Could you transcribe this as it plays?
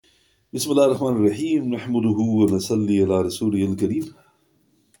Bismillah ar-Rahman ar-Rahim. Nahmaduhu wa nasalli ala Rasulih al-Kareem.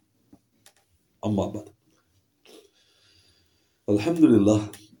 Amma ba'd. Alhamdulillah.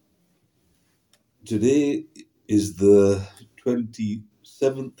 Today is the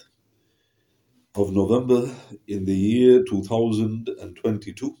 27th of November in the year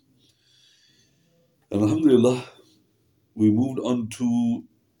 2022. And Alhamdulillah, we moved on to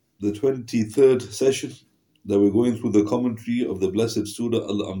the 23rd session that we're going through the commentary of the blessed Surah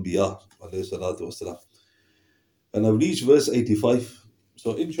Al-Anbiyaa alayhi salatu wasalam. And I've reached verse 85.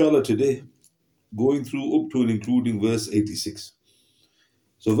 So inshallah today, going through up to and including verse 86.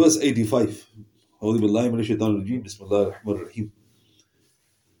 So verse 85. Bismillahir-Rahmanir-Rahim.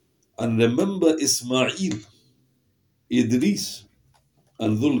 And remember Ismail, Idris,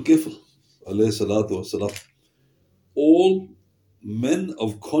 and Dhul Kifl alayhi salatu wasalam, all men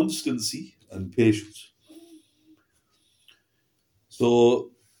of constancy and patience.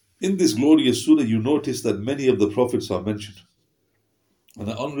 So in this glorious surah, you notice that many of the prophets are mentioned. And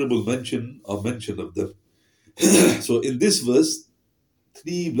an honorable mention of them. So in this verse,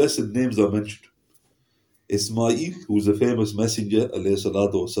 three blessed names are mentioned. Ismail, who is a famous messenger, alayhi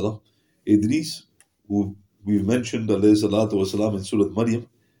salatu wasalam. Idris, who we've mentioned, alayhi salatu wasalam, in Surah Maryam.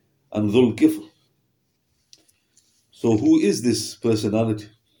 And Dhul Kifl. So who is this personality?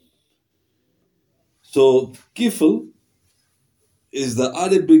 So Kiffil is the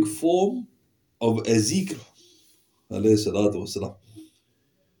Arabic form of Ezkiel, alayhi salatu wasalam.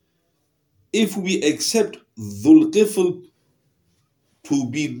 If we accept Dhul Kifl to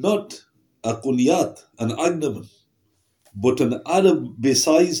be not a kunyat, an agnomen, but an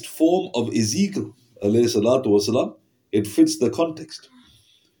Arabicized form of Ezkiel, alayhi salatu wasalam, it fits the context.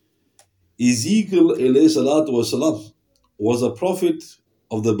 Ezkiel, alayhi salatu wasalam, was a prophet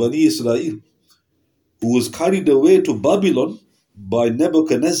of the Bani Israel who was carried away to Babylon by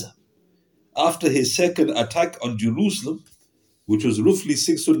Nebuchadnezzar after his second attack on Jerusalem, which was roughly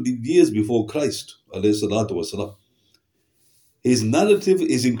 600 years before Christ, alayhi salatu wasalam. His narrative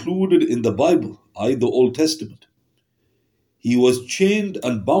is included in the Bible, i.e. the Old Testament. He was chained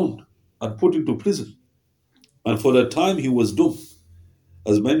and bound and put into prison, and for a time he was dumb,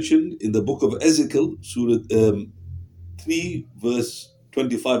 as mentioned in the book of Ezkiel, Surah 3, verse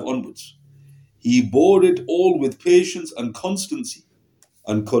 25 onwards. He bore it all with patience and constancy,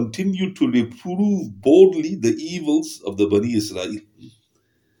 and continued to reprove boldly the evils of the Bani Israel.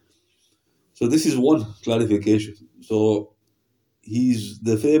 So this is one clarification. So he's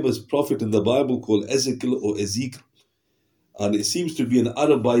the famous prophet in the Bible called Ezkiel or Ezekiel. And it seems to be an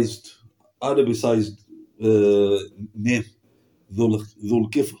Arabicized name, Dhul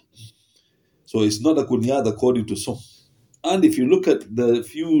Kifl. So it's not a kunyat according to some. And if you look at the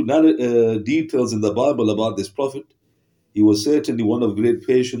few details in the Bible about this prophet, he was certainly one of great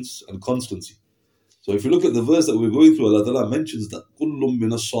patience and constancy. So if you look at the verse that we're going through, Allah Ta'ala mentions that kullum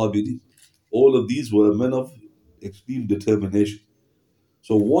min as-sabirin. All of these were men of extreme determination.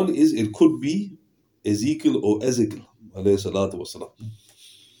 So one is, it could be Ezekiel or Ezkiel, alayhi salatu wasalam.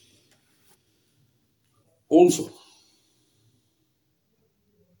 Also,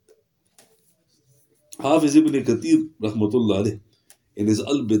 Hafiz ibn Kathir, rahmatullah alayh, in his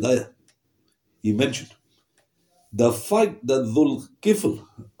Al-Bidayah, he mentioned the fact that Dhul Kifl,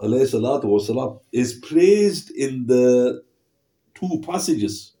 alayhi salatu wasalam, is praised in the two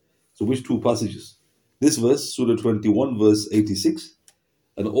passages. So which two passages? This verse, Surah 21, verse 86,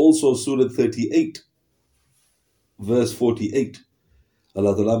 and also Surah 38, verse 48.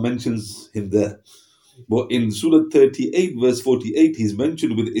 Allah Ta'ala mentions him there. But in Surah 38, verse 48, he's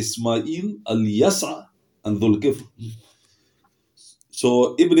mentioned with Ismail, Al-Yassa, and Dhul Kifl.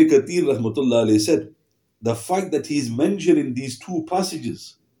 So Ibn Kathir, rahmatullah alayhi, said, the fact that he's mentioned in these two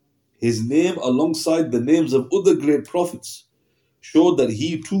passages, his name alongside the names of other great prophets, showed that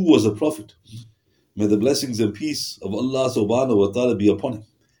he too was a prophet. May the blessings and peace of Allah subhanahu wa ta'ala be upon him.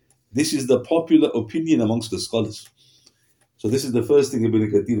 This is the popular opinion amongst the scholars. So this is the first thing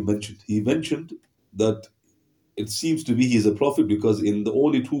Ibn Kathir mentioned. He mentioned that it seems to be he is a prophet because in the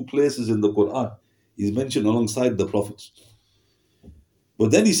only two places in the Quran, he's mentioned alongside the prophets.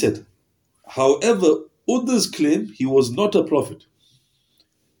 But then he said, however, others claim he was not a prophet.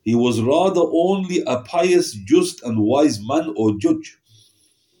 He was rather only a pious, just and wise man or judge.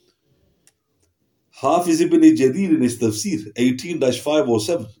 Hafiz ibn Jarir in his tafsir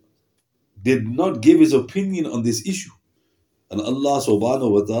 18-507 did not give his opinion on this issue, and Allah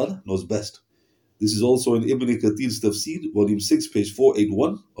subhanahu wa ta'ala knows best. This is also in Ibn Kathir's tafsir, volume 6, page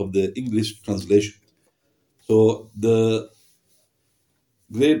 481 of the English translation. So the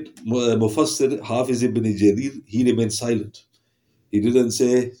great Mufassir Hafiz ibn Jarir, he remained silent. He didn't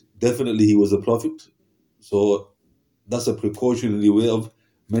say definitely he was a prophet. So that's a precautionary way of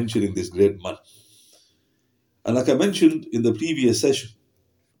mentioning this great man. And like I mentioned in the previous session,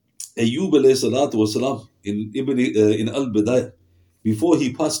 Ayyub alayhi salatu wasalam in Al-Bidayah, before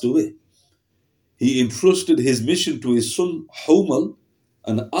he passed away, he entrusted his mission to his son Humal,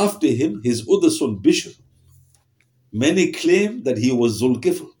 and after him his other son Bishr. Many claim that he was Dhul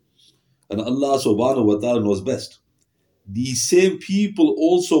Kifl, and Allah subhanahu wa ta'ala knows best. These same people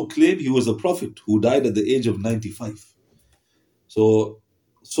also claim he was a prophet who died at the age of 95. So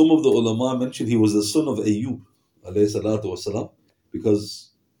some of the ulama mention he was the son of Ayyub alayhi salatu wasalam,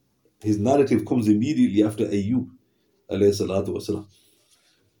 because his narrative comes immediately after Ayyub alayhi salatu wasalam.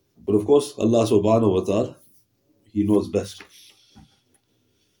 But of course, Allah subhanahu wa ta'ala, He knows best.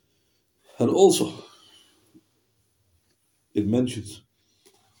 And also, it mentions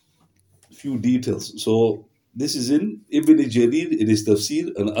a few details. So this is in Ibn Jarir in his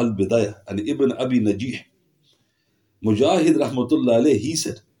tafsir and Al-Bidayah, and Ibn Abi Najih. Mujahid rahmatullah alayh, he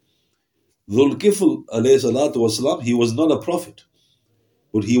said, Dhul Kifl alayhi salatu wasalam, he was not a prophet,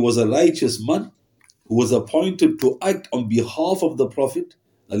 but he was a righteous man who was appointed to act on behalf of the Prophet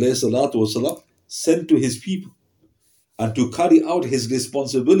alayhi salatu wasalam, sent to his people, and to carry out his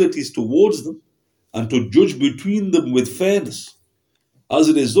responsibilities towards them, and to judge between them with fairness. As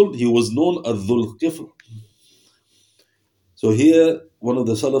a result, he was known as Dhul Kifl. So here, one of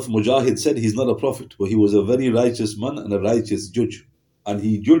the Salaf Mujahid said he's not a prophet, but he was a very righteous man and a righteous judge. And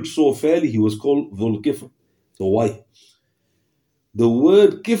he judged so fairly, he was called Dhul Kifl. So why? The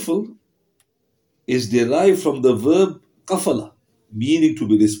word Kiffil is derived from the verb kafala, meaning to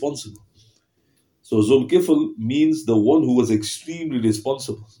be responsible. So Dhul Kifl means the one who was extremely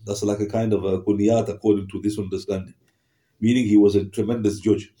responsible. That's like a kind of a kunyat according to this understanding, meaning he was a tremendous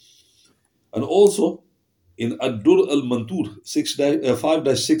judge. And also, in Ad-Dur al-Mantur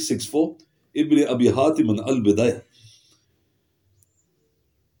 5-664, Ibn Abi Hatim and Al-Bidayah,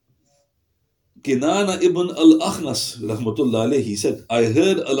 Kinana ibn al-Akhnas rahmatullah alayhi, he said, I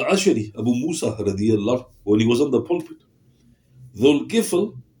heard Al-Ashari, Abu Musa radiyallahu, when he was on the pulpit, Dhul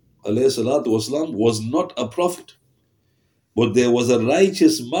Kifl alayhi salatu wasalam was not a prophet, but there was a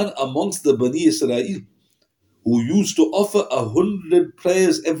righteous man amongst the Bani Israel who used to offer 100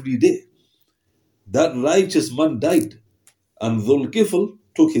 prayers every day. That righteous man died, and Dhul Kifl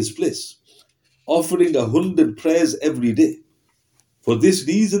took his place, offering 100 prayers every day. For this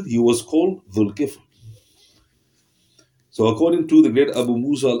reason, he was called Dhul Kifl. So according to the great Abu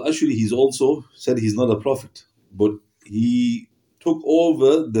Musa al-Ashri, he's also said he's not a prophet, but he took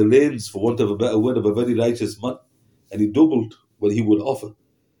over the reins, for want of a better word, of a very righteous man, and he doubled what he would offer.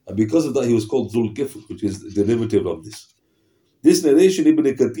 And because of that, he was called Dhul Kifl, which is the derivative of this. This narration, Ibn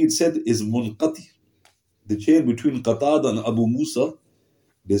Kathir said, is munqati. The chain between Qatada and Abu Musa,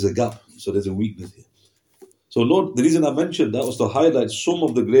 there's a gap, so there's a weakness here. So note, the reason I mentioned that was to highlight some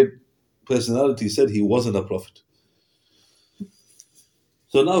of the great personalities said he wasn't a prophet.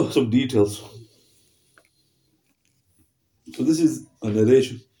 So now some details. So this is a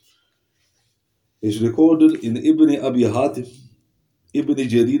narration. It's recorded in Ibn Abi Hatim, Ibn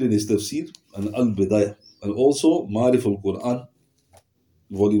Jarir in his tafsir, and Al-Bidayah, and also Ma'arif al-Quran,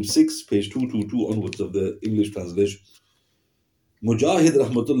 volume 6, page 222 onwards of the English translation. Mujahid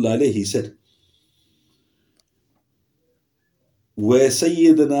rahmatullah alayhi, he said, where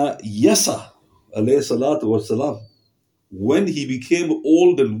Sayyidina Yassa alayhi salatu wasalam, when he became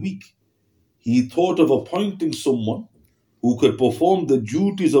old and weak, he thought of appointing someone who could perform the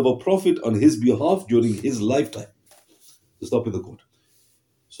duties of a prophet on his behalf during his lifetime. To stop in the quote.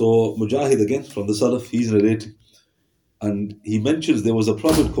 So Mujahid again from the Salaf, he's narrating, and he mentions there was a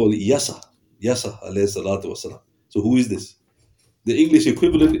prophet called Yassa alayhi salatu wasalam. So who is this? The English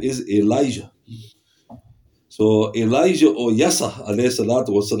equivalent is Elijah. So Elijah or Yassa alayhi salatu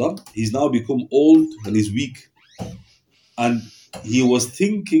wasalam, he's now become old and he's weak. And he was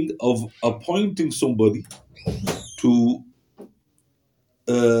thinking of appointing somebody to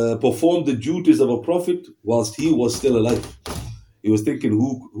perform the duties of a prophet whilst he was still alive. He was thinking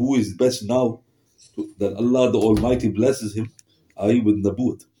who is best now that Allah the Almighty blesses him, i.e. with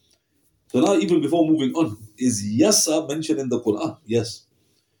Nabuwwat. So now even before moving on, is Yassa mentioned in the Quran? Yes.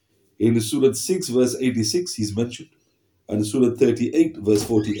 In Surah 6 verse 86 he's mentioned, and Surah 38 verse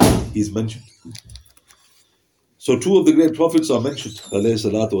 48 he's mentioned. So two of the great prophets are mentioned, alayhi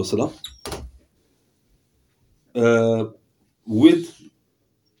salatu wasalam, with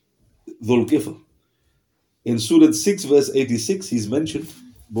Dhul Kifl. In Surah 6 verse 86 he's mentioned,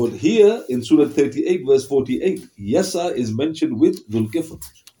 but here in Surah 38 verse 48, Yassa is mentioned with Dhul Kifl.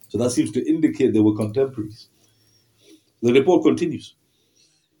 So that seems to indicate they were contemporaries. The report continues.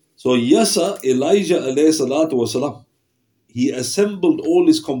 So Yassa, Elijah alayhi salatu wasalam, he assembled all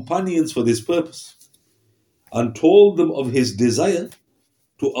his companions for this purpose and told them of his desire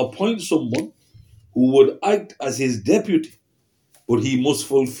to appoint someone who would act as his deputy, but he must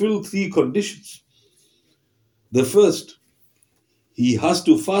fulfill 3 conditions. The first, he has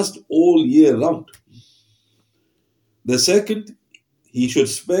to fast all year round. The second, he should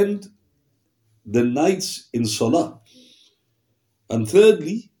spend the nights in salah. And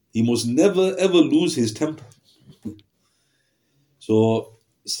thirdly, he must never ever lose his temper. So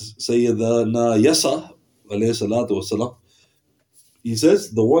Sayyidina Yassa alayhi salatu wasalam, he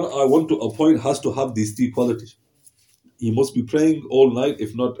says, the one I want to appoint has to have these 3 qualities. He must be praying all night,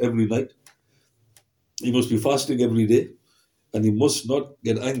 if not every night. He must be fasting every day, and he must not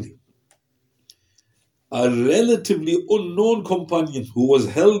get angry. A relatively unknown companion who was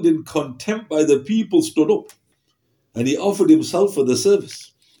held in contempt by the people stood up, and he offered himself for the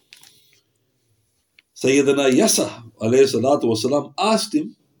service. Sayyidina Yassa alayhi salatu wasalam asked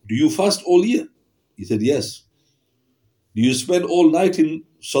him, do you fast all year? He said, yes. Do you spend all night in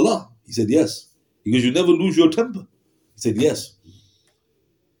salah? He said, yes. Because you never lose your temper? He said, yes.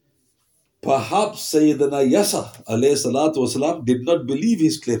 Perhaps Sayyidina Yassa alayhi salatu wasalam did not believe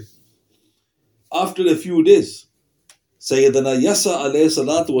his claim. After a few days, Sayyidina Yassa alayhi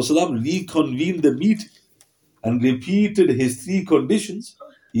salatu wasalam reconvened the meeting and repeated his 3 conditions.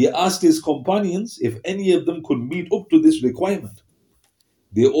 He asked his companions if any of them could meet up to this requirement.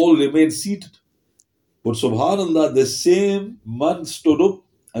 They all remained seated. But subhanallah, the same man stood up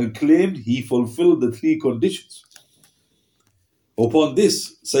and claimed he fulfilled the 3 conditions. Upon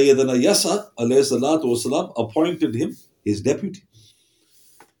this, Sayyidina Yassa alayhi salatu wasalam appointed him his deputy.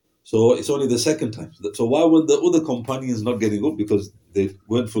 So it's only the second time. So why were the other companions not getting up? Because they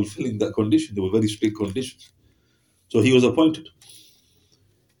weren't fulfilling that condition. They were very strict conditions. So he was appointed.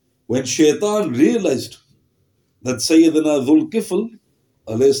 When Shaitan realized that Sayyidina Dhul Kifl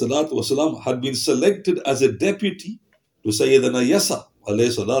alayhi salatu wasalam had been selected as a deputy to Sayyidina Yassa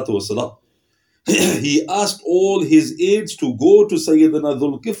alayhi salatu wasalam, he asked all his aides to go to Sayyidina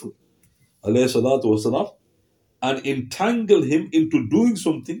Dhul Kifl alayhi salatu wasalam and entangle him into doing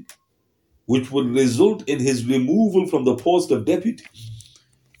something which would result in his removal from the post of deputy.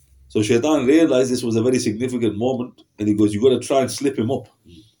 So Shaitan realized this was a very significant moment, and he goes, you got to try and slip him up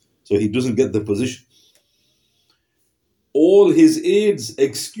so he doesn't get the position. All his aides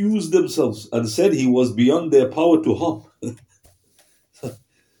excused themselves and said he was beyond their power to harm.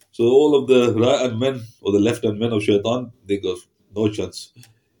 So all of the right-hand men or the left-hand men of Shaitan, they go, no chance.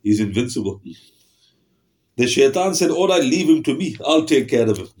 He's invincible. The Shaitan said, all right, leave him to me. I'll take care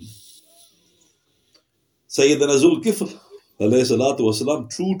of him. Sayyidina Dhul Kifl alayhi salatu wasalam,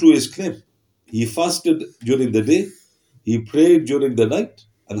 true to his claim, he fasted during the day, he prayed during the night,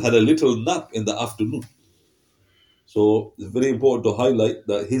 and had a little nap in the afternoon. So it's very important to highlight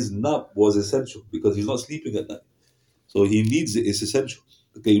that his nap was essential because he's not sleeping at night. So he needs it, it's essential.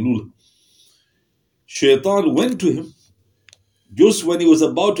 The Qaylula. Shaitan went to him just when he was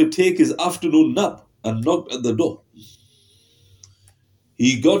about to take his afternoon nap and knocked at the door.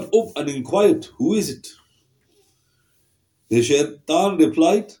 He got up and inquired, who is it? The Shaitan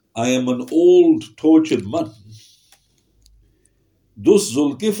replied, I am an old tortured man. Thus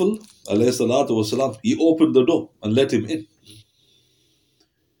Dhul Kifl alayhi salatu wasalam, he opened the door and let him in.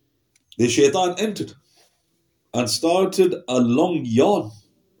 The Shaitan entered and started a long yarn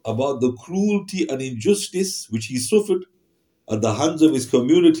about the cruelty and injustice which he suffered at the hands of his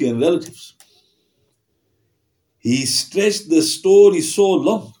community and relatives. He stretched the story so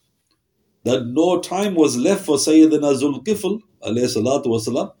long that no time was left for Sayyidina Dhul Kifl alayhi salatu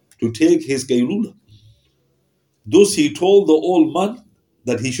wasalam to take his Qaylula. Thus he told the old man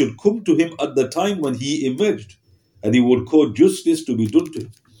that he should come to him at the time when he emerged, and he would cause justice to be done to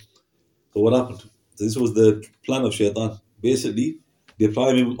him. So what happened? This was the plan of Shaitan. Basically,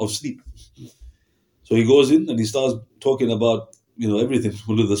 deprive him of sleep. So he goes in and he starts talking about, everything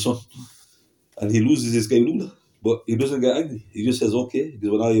under the sun. And he loses his Qaylula. But he doesn't get angry. He just says, okay, because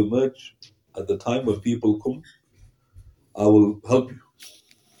when I emerge, at the time when people come, I will help you.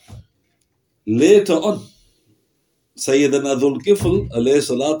 Later on, Sayyidina Dhul Kifl alayhi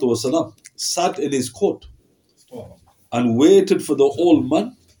salatu wasalam sat in his court and waited for the old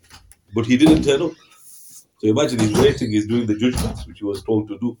man, but he didn't turn up. So imagine he's waiting, he's doing the judgments which he was told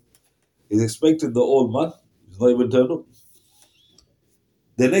to do. He's expecting the old man, he's not even turned up.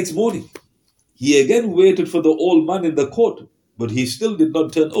 The next morning, he again waited for the old man in the court, but he still did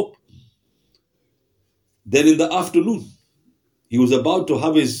not turn up. Then in the afternoon, he was about to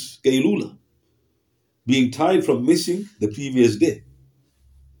have his Qaylula. being tired from missing the previous day.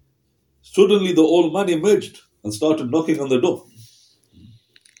 Suddenly the old man emerged and started knocking on the door.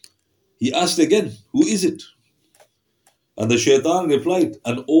 He asked again, "Who is it?" And the shaitan replied,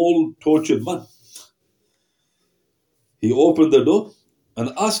 "An old tortured man." He opened the door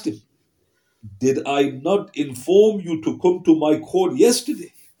and asked him, "Did I not inform you to come to my court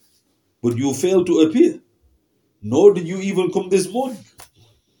yesterday? But you failed to appear, nor did you even come this morning."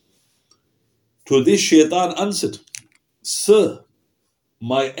 To this shaitan answered, "Sir,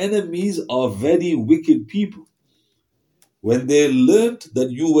 my enemies are very wicked people. When they learnt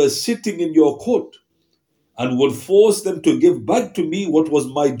that you were sitting in your court and would force them to give back to me what was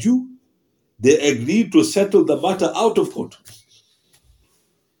my due, they agreed to settle the matter out of court.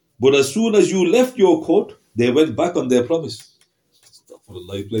 But as soon as you left your court, they went back on their promise."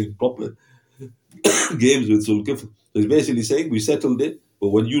 Astaghfirullah, playing proper games with Dhul Kifl. So he's basically saying, we settled it, but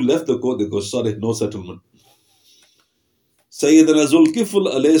when you left the court, they go, "Sorry, no settlement." Sayyidina Dhul Kifl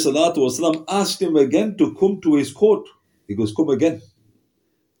alayhi salatu wasalam asked him again to come to his court. He goes, "Come again."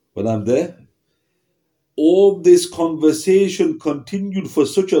 When I'm there, all this conversation continued for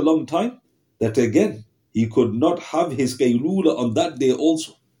such a long time that again, he could not have his qaylula on that day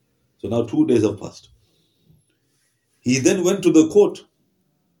also. So now 2 days have passed. He then went to the court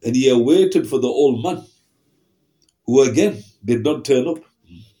and he awaited for the old man, who again did not turn up.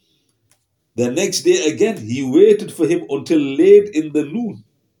 The next day again, he waited for him until late in the noon,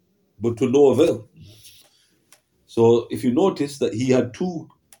 but to no avail. So if you notice that he had two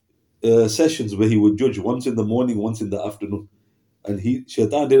sessions where he would judge, once in the morning, once in the afternoon. And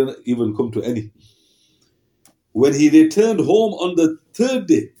Shaitan didn't even come to any. When he returned home on the third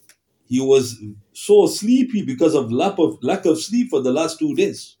day, he was so sleepy because of lack of sleep for the last 2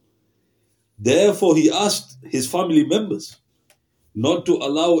 days. Therefore, he asked his family members not to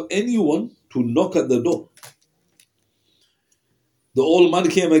allow anyone to knock at the door. The old man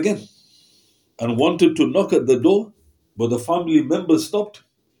came again and wanted to knock at the door, but the family members stopped.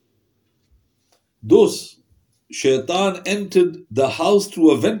 Thus, Shaitan entered the house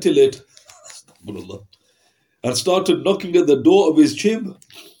through a ventilator and started knocking at the door of his chamber.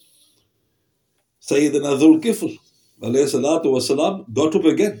 Sayyidina Dhul Kifl alayhi salatu wasalam got up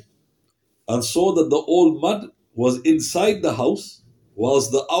again and saw that the old man was inside the house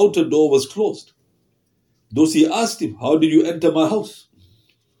whilst the outer door was closed. Thus he asked him, "How did you enter my house?"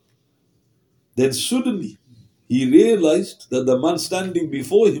 Then suddenly he realized that the man standing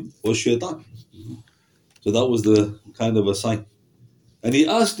before him was Shaitan. So that was the kind of a sign. And he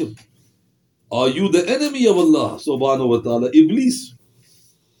asked him, "Are you the enemy of Allah subhanahu wa ta'ala, Iblees?"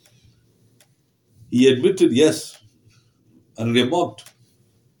 He admitted yes and remarked,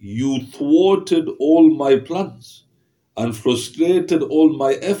 "You thwarted all my plans and frustrated all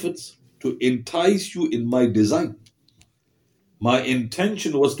my efforts to entice you in my design. My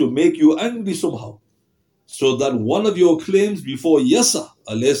intention was to make you angry somehow, so that one of your claims before Yassa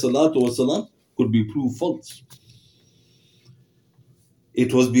alayhi salatu wasalam could be proved false.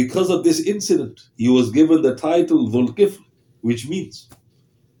 It was because of this incident he was given the title Dhul Kifl, which means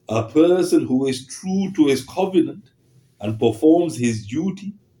a person who is true to his covenant and performs his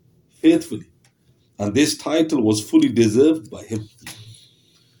duty faithfully. And this title was fully deserved by him."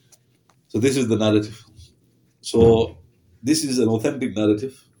 So this is the narrative. So this is an authentic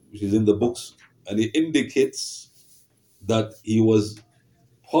narrative which is in the books, and it indicates that he was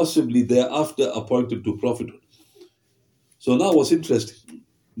possibly thereafter appointed to prophethood. So now what's interesting,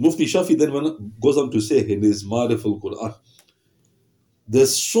 Mufti Shafi then goes on to say in his Ma'arif al-Quran, the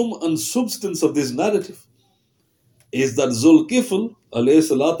sum and substance of this narrative is that Dhul Kifl alayhi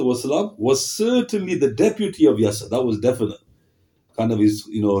salatu wasalam was certainly the deputy of Yassa. That was definite. Kind of his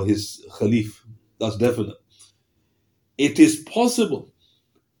Khalif. That's definite. It is possible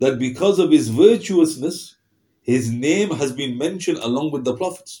that because of his virtuousness, his name has been mentioned along with the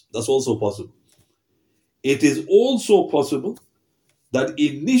prophets. That's also possible. It is also possible that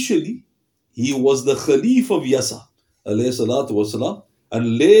initially he was the Khalif of Yassa alayhi salatu wasalam,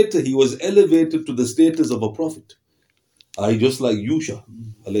 and later he was elevated to the status of a prophet. Just like Yusha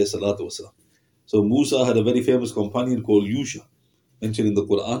alayhi salatu wasalam. So Musa had a very famous companion called Yusha, mentioned in the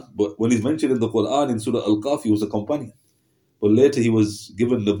Quran. But when he's mentioned in the Quran in Surah Al-Kahf, he was a companion. But later he was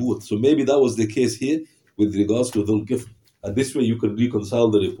given Nabuwwat. So maybe that was the case here with regards to Dhul Kifl. And this way you can reconcile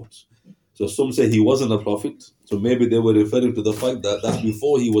the reports. So some say he wasn't a prophet. So maybe they were referring to the fact that that's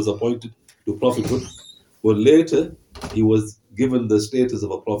before he was appointed to prophethood. But later he was given the status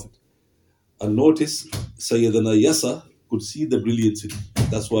of a prophet. And notice Sayyidina Yassa could see the brilliance in him.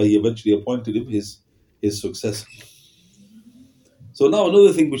 That's why he eventually appointed him his successor. So now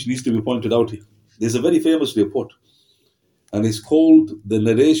another thing which needs to be pointed out here. there's a very famous report, and it's called the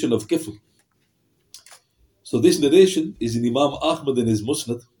narration of Kiffil. So this narration is in Imam Ahmad in his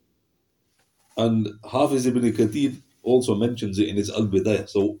Musnad, and Hafiz ibn Kathir also mentions it in his Al-Bidayah.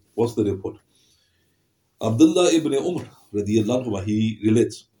 So what's the report? Abdullah ibn Umar, radiyallahu anhu, he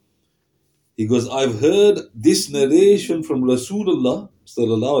relates. He goes, I've heard this narration from Rasulullah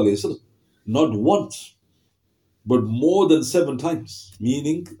sallallahu alayhi wasallam, not once, but more than 7 times.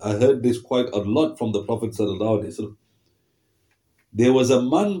 Meaning, I heard this quite a lot from the Prophet sallallahu alayhi wasallam. There was a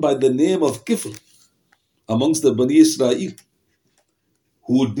man by the name of Kiffil amongst the Bani Israel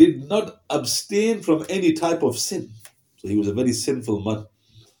who did not abstain from any type of sin. So he was a very sinful man.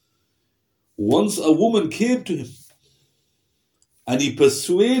 Once a woman came to him and he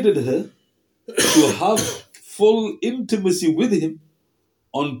persuaded her to have full intimacy with him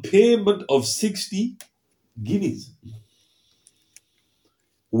on payment of 60 guineas.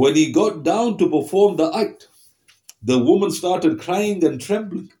 When he got down to perform the act, the woman started crying and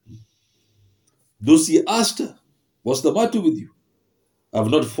trembling. Thus he asked her, what's the matter with you? I've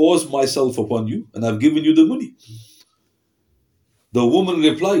not forced myself upon you, and I've given you the money. The woman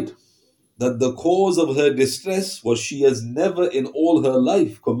replied that the cause of her distress was she has never in all her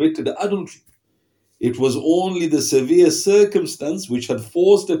life committed adultery. It was only the severe circumstance which had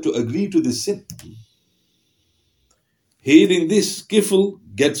forced her to agree to this sin. Hearing this, Kiffil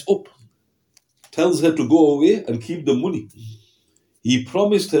gets up, tells her to go away and keep the money. He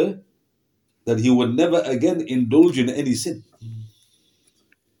promised her that he would never again indulge in any sin.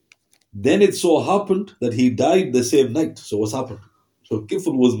 Then it so happened that he died the same night. So what's happened? So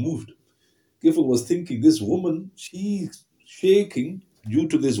Kiffil was moved. Kiffil was thinking, this woman, she's shaking due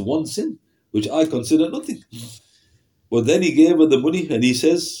to this one sin, which I consider nothing. But then he gave her the money and he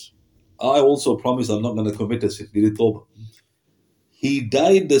says, I also promise I'm not going to commit a sin. He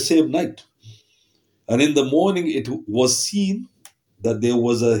died the same night. And in the morning it was seen that there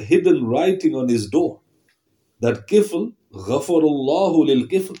was a hidden writing on his door that Kiffil, Ghafarullahu lil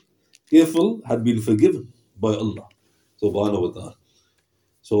Kiffil. Kiffil had been forgiven by Allah subhanahu wa ta'ala.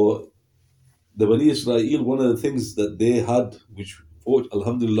 So the Bani Israel, one of the things that they had, which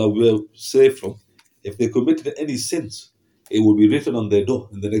alhamdulillah we are safe from, if they committed any sins, it would be written on their door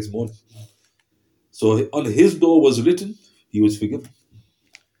in the next morning. So on his door was written, he was forgiven.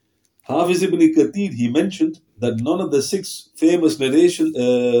 Hafiz ibn Kathir, he mentioned that none of the 6 famous narration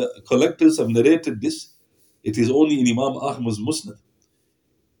collectors have narrated this. It is only in Imam Ahmad's Musnad.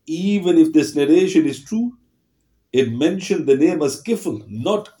 Even if this narration is true, it mentioned the name as Kiffil,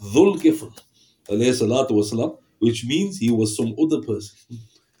 not Dhul Kifl, alayhi salatu wasalam, which means he was some other person.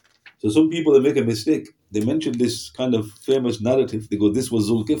 So some people, they make a mistake. They mention this kind of famous narrative. They go, this was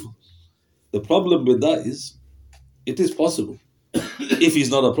Dhul Kifl. The problem with that is, it is possible if he's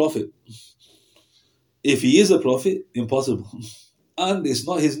not a prophet. If he is a prophet, impossible. And it's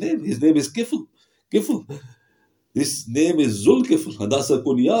not his name. His name is Kiffil. Kiffil. This name is Dhul Kifl, and that's a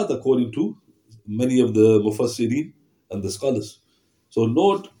kunyat according to many of the mufassirin and the scholars. So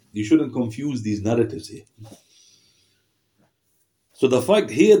note, you shouldn't confuse these narratives here. So the fact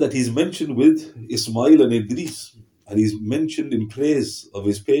here that he's mentioned with Ismail and Idris, and he's mentioned in praise of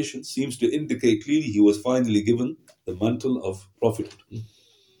his patience, seems to indicate clearly he was finally given the mantle of prophethood.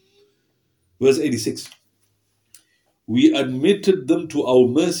 Verse 86. We admitted them to our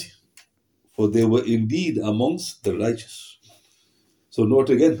mercy, for they were indeed amongst the righteous. So note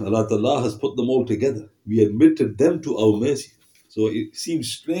again, Allah Ta'ala has put them all together. We admitted them to our mercy. So it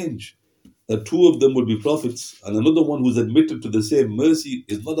seems strange that 2 of them would be prophets and another one who's admitted to the same mercy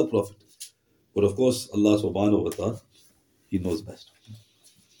is not a prophet. But of course, Allah subhanahu wa ta'ala, He knows best.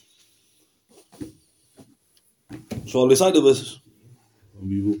 So I'll recite the verses and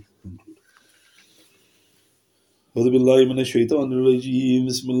we will conclude. أعوذ بالله من الشيطان الرجيم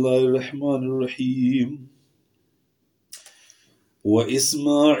بسم الله الرحمن الرحيم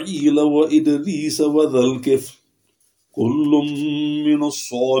وإسماعيل وإدريس وذا الكفل كل من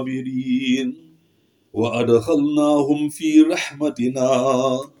الصابرين وأدخلناهم في رحمتنا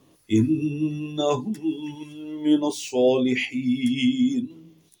إنهم من الصالحين.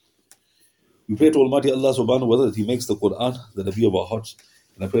 We pray to Almighty Allah subhanahu wa ta'ala that He makes the Quran the Nabi of our hearts.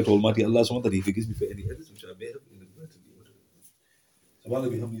 And I pray to Almighty Allah subhanahu wa ta'ala that He forgives me for any errors which I may have inadvertently uttered.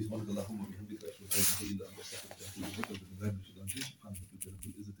 سبحانك بحمدك سبحانك اللهم وبحمدك أشهد أن لا إله إلا أنت أستغفرك وأتوب إليك. سبحانك رب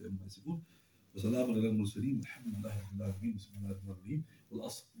العزة عما يصفون وسلام على المرسلين والحمد لله رب العالمين. بسم الله الرحمن الرحيم.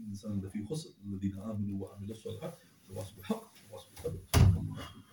 والعصر إن الإنسان لفي خسر الذين آمنوا وعملوا الصالحات وتواصوا بالحق